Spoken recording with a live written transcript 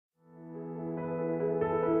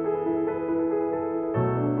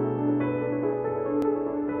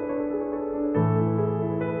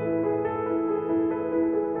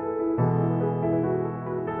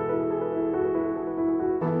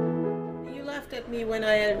laughed at me when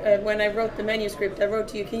I wrote the manuscript. I wrote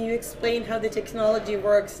to you, can you explain how the technology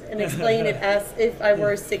works and explain it as if I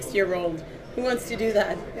were a 6-year-old? Who wants to do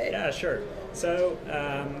that? Yeah, sure. So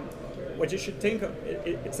what you should think of,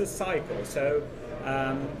 it's a cycle. So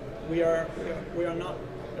we are not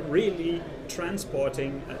really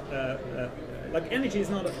transporting like energy is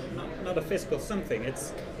not a physical something.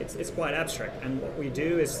 It's quite abstract. And what we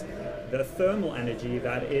do is the thermal energy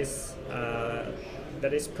that is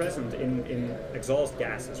present in exhaust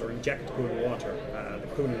gases or injected cooling water, the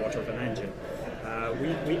cooling water of an engine.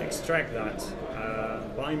 We extract that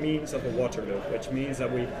by means of a water loop, which means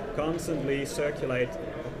that we constantly circulate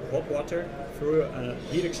hot water through a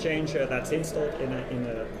heat exchanger that's installed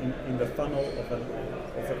in the funnel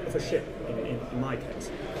of a ship, in my case.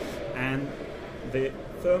 And the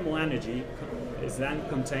thermal energy is then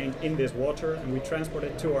contained in this water, and we transport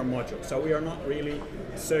it to our module. So we are not really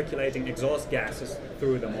circulating exhaust gases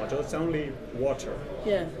through the module, it's only water.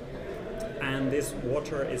 Yeah. And this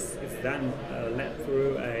water is then led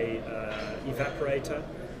through a evaporator,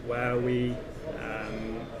 where we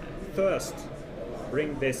first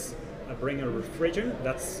bring a refrigerant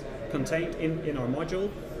that's contained in our module.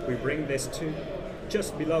 We bring this to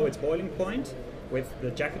just below its boiling point with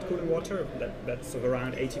the jacket cooling water that's of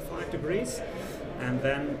around 85 degrees, and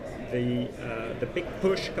then the big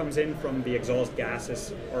push comes in from the exhaust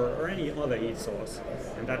gases or any other heat source,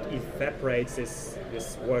 and that evaporates this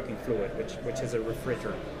working fluid, which is a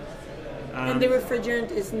refrigerant. And the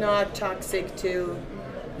refrigerant is not toxic to...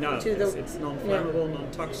 No, it's non-flammable,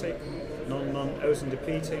 non-toxic, non-ozone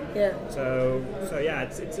depleting. Yeah. So yeah,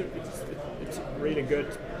 it's really good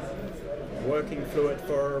working fluid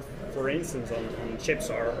for instance on ships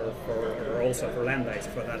or also for land-based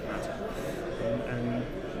for that matter. And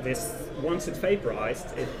this, once it's vaporized,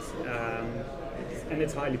 and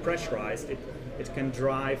it's highly pressurized, it can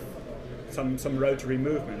drive some rotary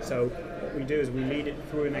movement. So what we do is we lead it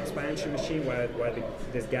through an expansion machine where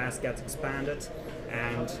this gas gets expanded,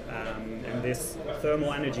 and this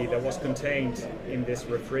thermal energy that was contained in this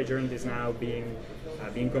refrigerant is now being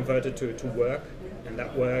converted to work, and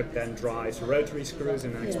that work then drives rotary screws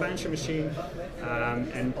in an expansion machine,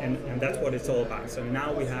 and that's what it's all about. So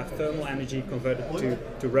now we have thermal energy converted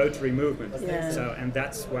to rotary movement. Yeah. So, and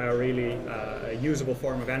that's where really a usable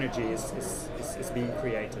form of energy is being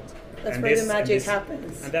created. That's where the magic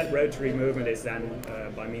happens. And that rotary movement is then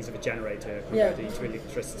by means of a generator converted into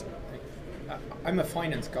electricity. I'm a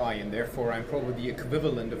finance guy, and therefore I'm probably the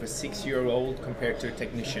equivalent of a 6-year-old compared to a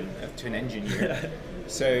technician, to an engineer.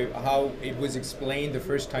 So how it was explained the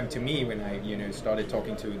first time to me when I started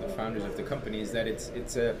talking to the founders of the company is that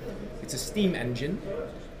it's a steam engine,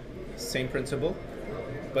 same principle,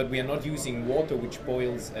 but we are not using water which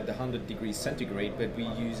boils at 100 degrees centigrade, but we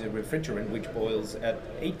use a refrigerant which boils at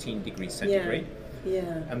 18 degrees centigrade.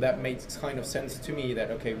 Yeah. And that makes kind of sense to me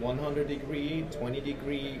that, okay, 100 degree, 20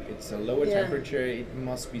 degree, it's a lower temperature, it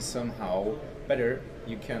must be somehow better.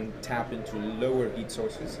 You can tap into lower heat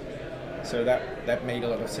sources. So that made a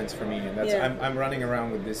lot of sense for me, and that's I'm running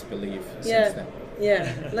around with this belief since then.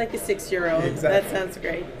 Yeah, like a 6-year-old. Exactly. That sounds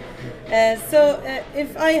great. So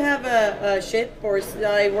if I have a ship, or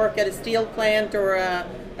I work at a steel plant or a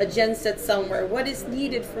genset somewhere, what is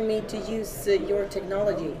needed for me to use your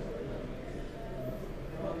technology?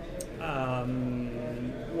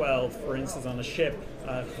 Well, for instance, on a ship,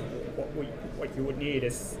 what you would need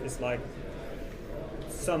is like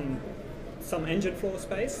some engine floor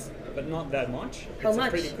space, but not that much. How it's much?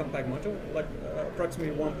 A pretty compact module, like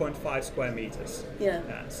approximately 1.5 square meters. Yeah.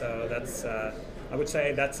 So that's I would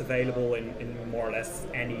say that's available in more or less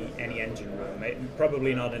any engine room.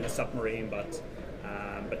 Probably not in a submarine, but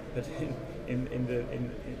in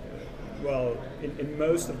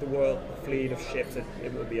most of the world fleet of ships,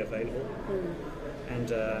 it will be available.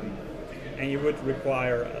 And you would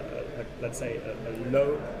require let's say a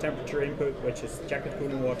low temperature input, which is jacket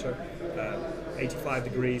cooling water, 85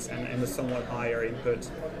 degrees, and a somewhat higher input,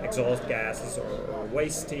 exhaust gases or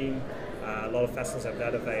waste steam. A lot of vessels have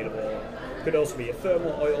that available. Could also be a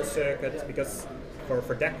thermal oil circuit, because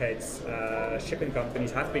for decades shipping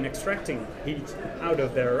companies have been extracting heat out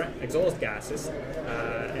of their exhaust gases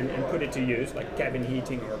and put it to use, like cabin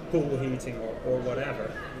heating or pool heating or whatever.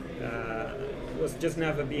 Was just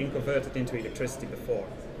never being converted into electricity before,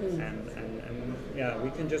 and yeah, we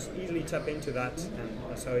can just easily tap into that,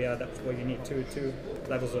 and so yeah, that's what you need, two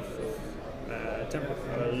levels of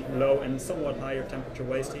low and somewhat higher temperature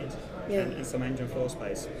waste heat, and some engine floor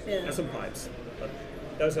space, and some pipes, but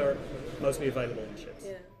those are mostly available in ships.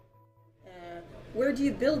 where do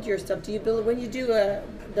you build your stuff? Do you build when you do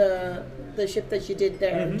the ship that you did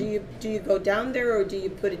there? Do you go down there, or do you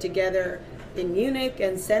put it together in Munich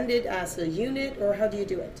and send it as a unit, or how do you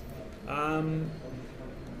do it?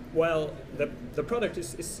 Well, the product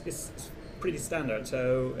is pretty standard.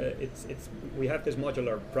 So we have this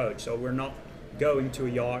modular approach. So we're not going to a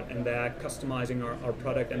yard and they're customizing our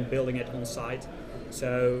product and building it on site.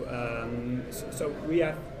 So we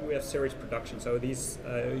have series production. So these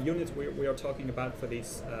units we are talking about for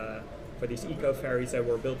these eco ferries that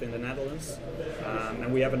were built in the Netherlands,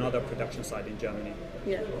 and we have another production site in Germany.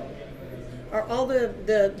 Yeah. Are all the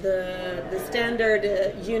standard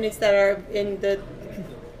units that are in the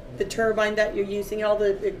turbine that you're using, all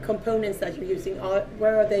the components that you're using,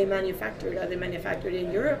 where are they manufactured? Are they manufactured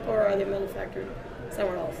in Europe, or are they manufactured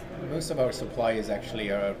somewhere else? Most of our suppliers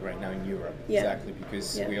actually are right now in Europe, exactly,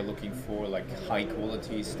 because we are looking for like high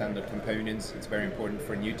quality standard components. It's very important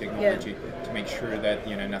for new technology to make sure that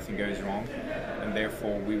nothing goes wrong, and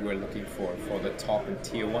therefore we were looking for the top and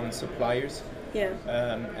tier 1 suppliers. Yeah.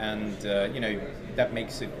 That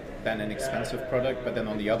makes it then an expensive product, but then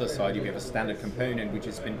on the other side, if you have a standard component which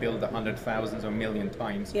has been built 100,000 or a million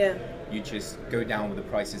times, you just go down with the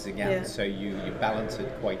prices again, so you balance it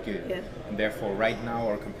quite good. And therefore, right now,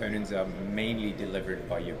 our components are mainly delivered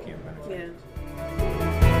by European manufacturers.